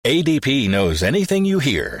ADP knows anything you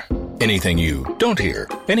hear, anything you don't hear,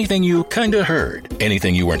 anything you kinda heard,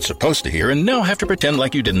 anything you weren't supposed to hear and now have to pretend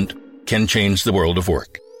like you didn't, can change the world of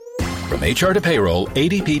work. From HR to payroll,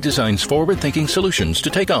 ADP designs forward-thinking solutions to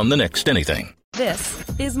take on the next anything. This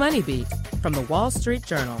is MoneyBeat from the Wall Street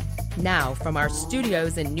Journal. Now, from our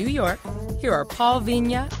studios in New York, here are Paul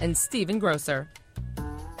Vigna and Stephen Grocer.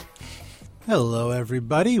 Hello,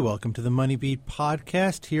 everybody. Welcome to the MoneyBeat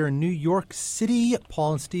podcast here in New York City.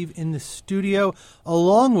 Paul and Steve in the studio,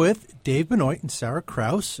 along with Dave Benoit and Sarah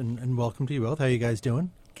Krouse. And welcome to you both. How are you guys doing?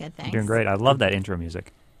 Good, thanks. You're doing great. I love that intro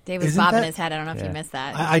music. Dave was bobbing his head. I don't know if you missed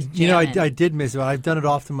that. I did miss it. But I've done it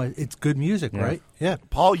often. It's good music, right? Yeah.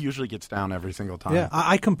 Paul usually gets down every single time. Yeah,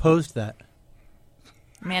 I composed that.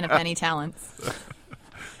 Man of many talents.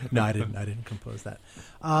 No, I didn't compose that.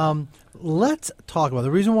 Let's talk about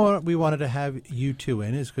the reason why we wanted to have you two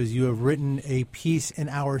in is because you have written a piece in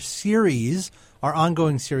our series, our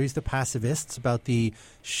ongoing series, The Passivists, about the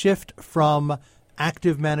shift from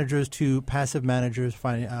active managers to passive managers,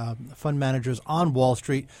 fund managers on Wall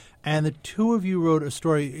Street. And the two of you wrote a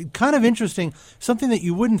story, kind of interesting, something that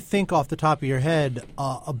you wouldn't think off the top of your head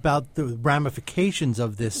about the ramifications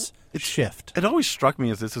of this shift. It always struck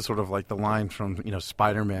me as this is sort of like the line from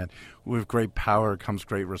Spider-Man: "With great power comes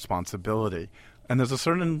great responsibility." And there's a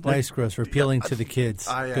certain nice, Grocer, appealing to the kids.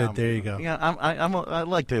 Good, there you go. Yeah, I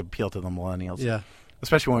like to appeal to the millennials. Yeah,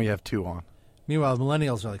 especially when we have two on. Meanwhile,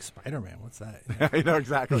 millennials are like, Spider-Man, what's that? I know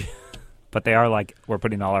exactly. But they are like, we're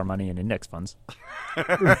putting all our money in index funds.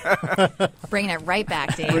 Bringing it right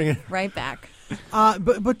back, Dave. Right back.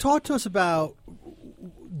 But talk to us about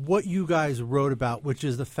what you guys wrote about, which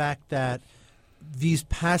is the fact that these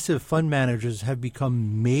passive fund managers have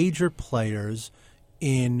become major players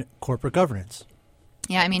in corporate governance.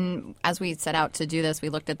 Yeah, I mean, as we set out to do this, we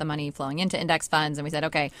looked at the money flowing into index funds and we said,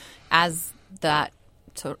 okay, as that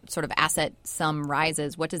sort of asset sum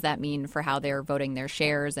rises, what does that mean for how they're voting their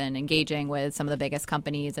shares and engaging with some of the biggest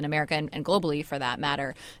companies in America and globally for that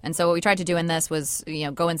matter? And so what we tried to do in this was,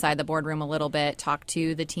 go inside the boardroom a little bit, talk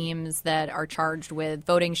to the teams that are charged with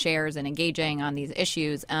voting shares and engaging on these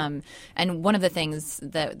issues. And one of the things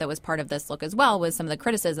that was part of this look as well was some of the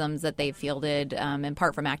criticisms that they fielded in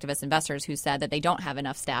part from activist investors who said that they don't have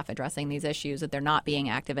enough staff addressing these issues, that they're not being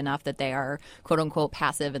active enough, that they are quote unquote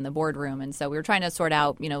passive in the boardroom. And so we were trying to sort out,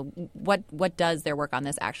 what does their work on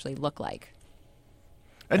this actually look like?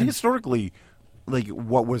 And historically,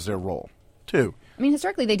 what was their role, too? I mean,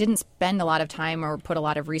 historically, they didn't spend a lot of time or put a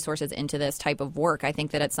lot of resources into this type of work. I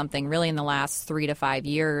think that it's something really in the last 3 to 5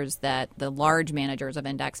 years that the large managers of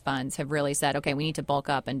index funds have really said, okay, we need to bulk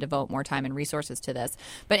up and devote more time and resources to this.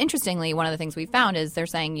 But interestingly, one of the things we found is they're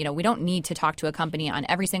saying, we don't need to talk to a company on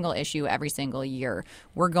every single issue every single year.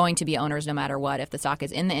 We're going to be owners no matter what. If the stock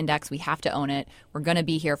is in the index, we have to own it. We're going to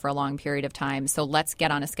be here for a long period of time. So let's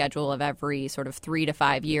get on a schedule of every sort of 3 to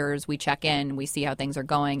 5 years. We check in, we see how things are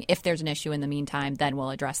going. If there's an issue in the meantime, then we'll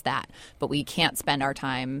address that. But we can't spend our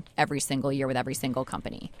time every single year with every single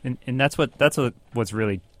company. And that's what's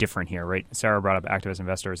really different here, right? Sarah brought up activist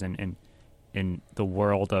investors, and in the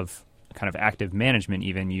world of kind of active management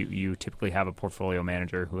even, you typically have a portfolio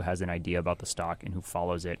manager who has an idea about the stock and who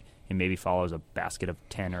follows it and maybe follows a basket of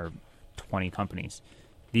 10 or 20 companies.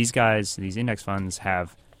 These guys, these index funds,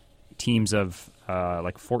 have teams of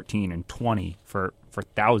like 14 and 20 for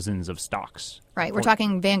thousands of stocks. Right. We're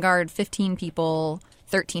talking Vanguard, 15 people,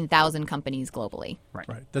 13,000 companies globally. Right.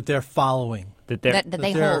 That they're following. That they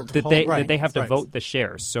hold. That they have to vote the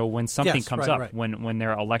shares. So when something comes up, right. when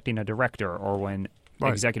they're electing a director or when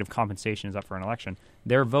executive compensation is up for an election,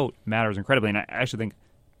 their vote matters incredibly. And I actually think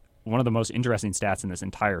one of the most interesting stats in this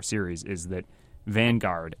entire series is that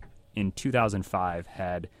Vanguard in 2005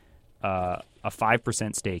 had a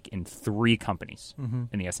 5% stake in 3 companies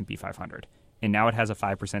in the S&P 500. And now it has a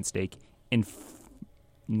 5% stake in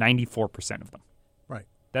 94% of them. Right.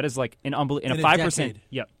 That is like an unbelievable. In a 5%.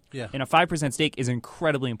 Yep. Yeah. And a 5% stake is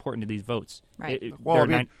incredibly important to these votes. Right.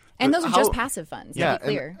 And those are just passive funds, to be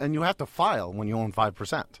clear. And you have to file when you own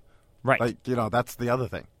 5%. Right. That's the other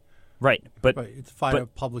thing. Right. But it's a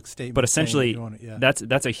public statement. But essentially, yeah.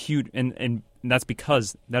 that's a huge and that's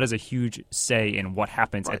because that is a huge say in what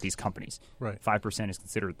happens at these companies. Right. 5% is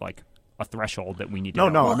considered like a threshold that we need to know.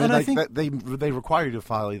 No. Well, I mean, they require you to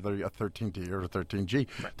file either a 13D or a 13G,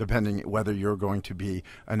 depending whether you're going to be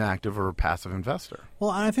an active or a passive investor.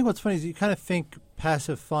 Well, and I think what's funny is you kind of think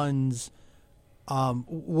passive funds.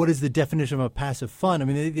 What is the definition of a passive fund? I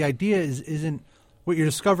mean, the idea isn't what you're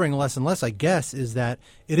discovering less and less, I guess, is that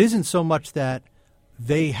it isn't so much that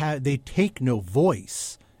they take no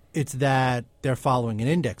voice it's that they're following an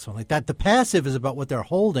index fund. Like that, the passive is about what they're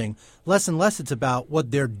holding. Less and less it's about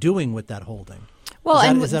what they're doing with that holding. Well,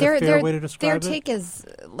 is that a fair way to describe it? Their take is,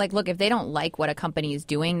 like, look, if they don't like what a company is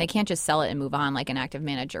doing, they can't just sell it and move on like an active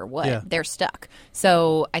manager would. Yeah. They're stuck.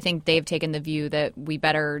 So I think they've taken the view that we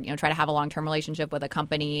better, try to have a long-term relationship with a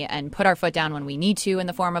company and put our foot down when we need to in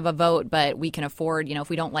the form of a vote, but we can afford, if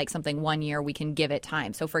we don't like something 1 year, we can give it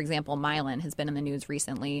time. So, for example, Mylan has been in the news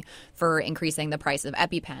recently for increasing the price of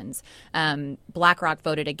EpiPens. BlackRock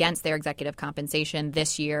voted against their executive compensation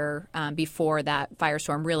this year before that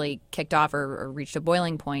firestorm really kicked off or reached a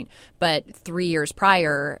boiling point. But 3 years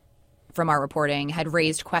prior, from our reporting, had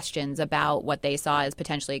raised questions about what they saw as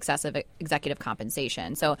potentially excessive executive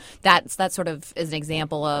compensation. So that sort of is an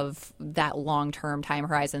example of that long-term time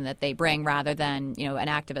horizon that they bring, rather than an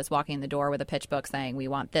activist walking in the door with a pitch book saying, we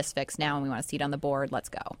want this fixed now and we want a seat on the board, let's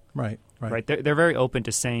go. Right. They're very open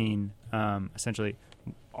to saying, essentially,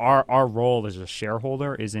 our role as a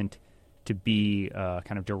shareholder isn't to be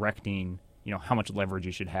kind of directing how much leverage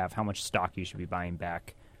you should have, how much stock you should be buying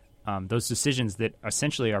back. Those decisions that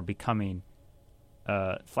essentially are becoming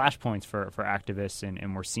flashpoints for activists,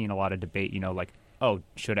 and we're seeing a lot of debate, like, oh,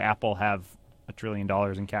 should Apple have $1 trillion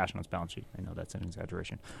in cash on its balance sheet? I know that's an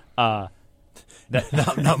exaggeration. Not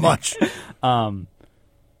much.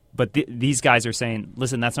 But these guys are saying,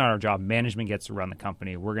 listen, that's not our job. Management gets to run the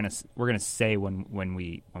company. We're gonna say when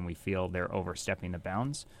we feel they're overstepping the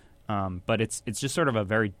bounds. But it's just sort of a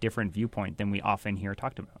very different viewpoint than we often hear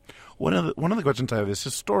talked about. One of the questions I have is,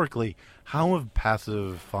 historically, how have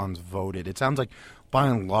passive funds voted? It sounds like, by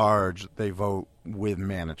and large, they vote with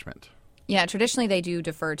management. Yeah, traditionally they do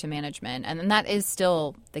defer to management, and that is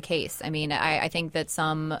still the case. I mean, I think that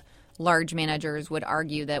some large managers would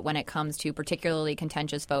argue that when it comes to particularly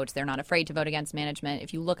contentious votes, they're not afraid to vote against management.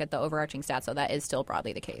 If you look at the overarching stats, so that is still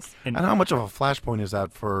broadly the case. And how much of a flashpoint is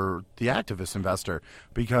that for the activist investor?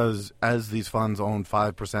 Because as these funds own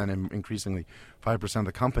 5% and increasingly 5% of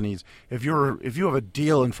the companies, if you have a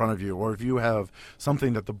deal in front of you, or if you have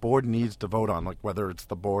something that the board needs to vote on, like whether it's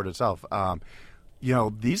the board itself,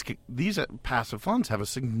 these passive funds have a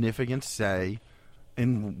significant say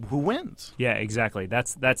in who wins. Yeah, exactly.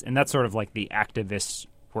 That's sort of like the activist's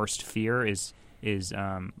worst fear is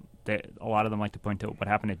that a lot of them like to point to what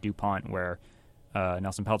happened at DuPont, where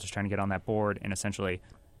Nelson Peltz was trying to get on that board and essentially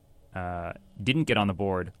didn't get on the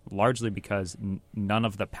board, largely because none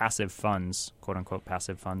of the passive funds, quote unquote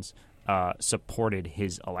passive funds, supported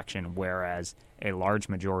his election, whereas a large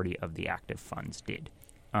majority of the active funds did,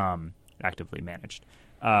 actively managed.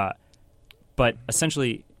 But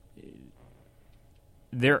essentially,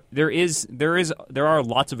 there are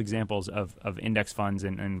lots of examples of index funds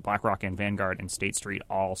and BlackRock and Vanguard and State Street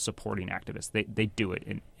all supporting activists. They do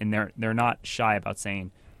it, and they're not shy about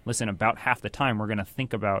saying, listen, about half the time we're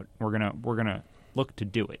gonna look to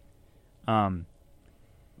do it.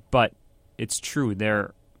 But it's true,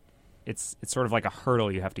 it's sort of like a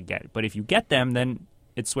hurdle you have to get. But if you get them, then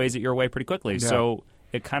it sways it your way pretty quickly. Yeah. So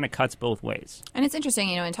it kind of cuts both ways. And it's interesting,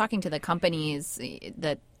 in talking to the companies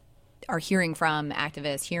that are hearing from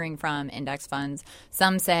activists, hearing from index funds.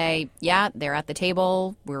 Some say, yeah, they're at the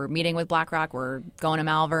table. We're meeting with BlackRock. We're going to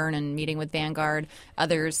Malvern and meeting with Vanguard.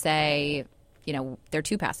 Others say, they're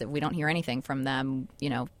too passive. We don't hear anything from them.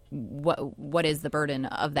 What is the burden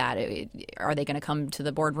of that? Are they going to come to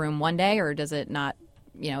the boardroom one day, or does it not?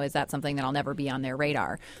 Is that something that'll never be on their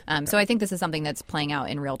radar? So I think this is something that's playing out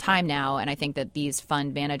in real time now, and I think that these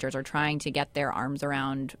fund managers are trying to get their arms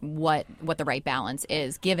around what the right balance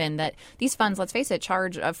is, given that these funds, let's face it,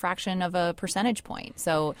 charge a fraction of a percentage point.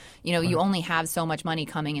 So, you only have so much money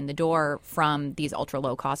coming in the door from these ultra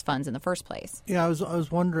low-cost funds in the first place. Yeah, I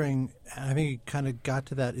was wondering, I think it kind of got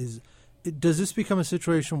to that, does this become a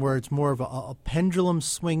situation where it's more of a pendulum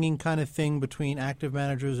swinging kind of thing between active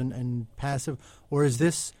managers and passive, or is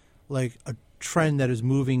this like a trend that is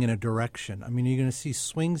moving in a direction? I mean, are you going to see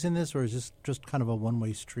swings in this, or is this just kind of a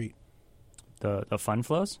one-way street? The fund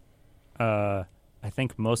flows? I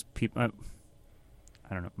think most people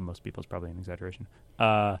I don't know, most people is probably an exaggeration.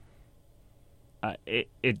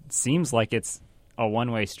 It seems like it's a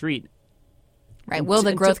one-way street. Right. Will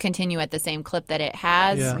the growth continue at the same clip that it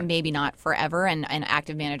has? Yeah. Maybe not forever. And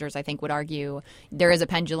active managers, I think, would argue there is a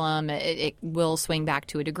pendulum. It will swing back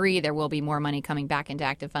to a degree. There will be more money coming back into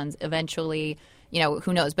active funds eventually.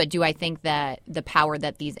 Who knows? But do I think that the power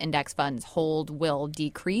that these index funds hold will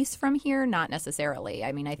decrease from here? Not necessarily.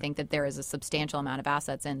 I mean, I think that there is a substantial amount of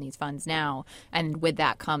assets in these funds now. And with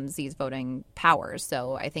that comes these voting powers.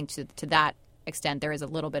 So I think to that extent, there is a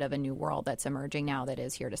little bit of a new world that's emerging now that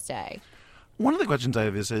is here to stay. One of the questions I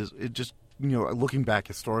have is it just looking back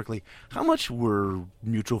historically, how much were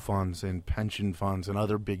mutual funds and pension funds and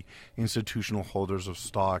other big institutional holders of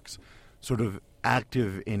stocks sort of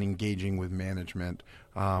active in engaging with management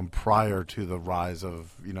prior to the rise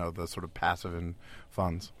of the sort of passive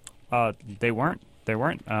funds? They weren't.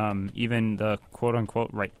 Even the quote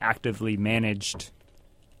unquote actively managed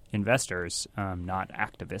investors, not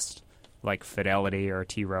activists like Fidelity or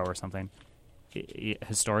T. Rowe or something.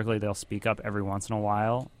 Historically, they'll speak up every once in a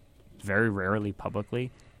while, very rarely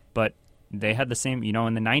publicly, but they had the same.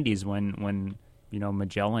 In the 90s when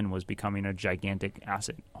Magellan was becoming a gigantic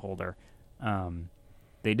asset holder.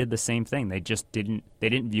 They did the same thing. They just didn't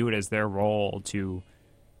view it as their role to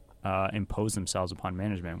impose themselves upon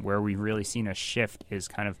management. Where we've really seen a shift is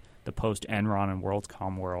kind of the post-Enron and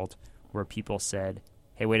WorldCom world, where people said,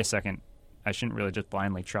 hey, wait a second, I shouldn't really just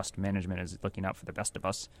blindly trust management as looking out for the best of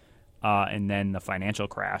us. And then the financial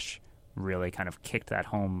crash really kind of kicked that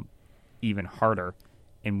home even harder.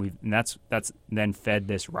 And that's then fed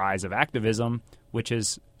this rise of activism, which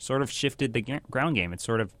has sort of shifted the ground game. It's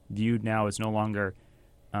sort of viewed now as no longer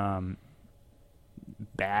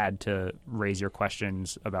bad to raise your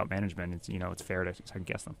questions about management. It's it's fair to second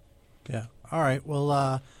guess them. Yeah. All right.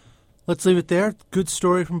 Well, let's leave it there. Good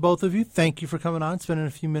story from both of you. Thank you for coming on, spending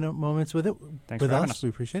a few moments with Thanks for having us. us. We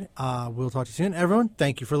appreciate it. We'll talk to you soon. Everyone,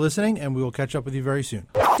 thank you for listening, and we will catch up with you very soon.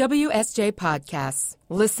 WSJ Podcasts.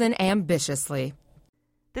 Listen ambitiously.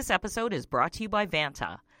 This episode is brought to you by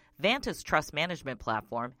Vanta. Vanta's trust management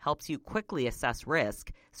platform helps you quickly assess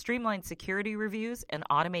risk, streamline security reviews, and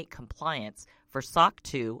automate compliance for SOC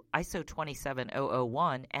 2, ISO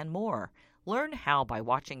 27001, and more. Learn how by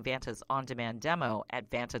watching Vanta's on-demand demo at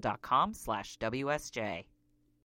vanta.com/WSJ.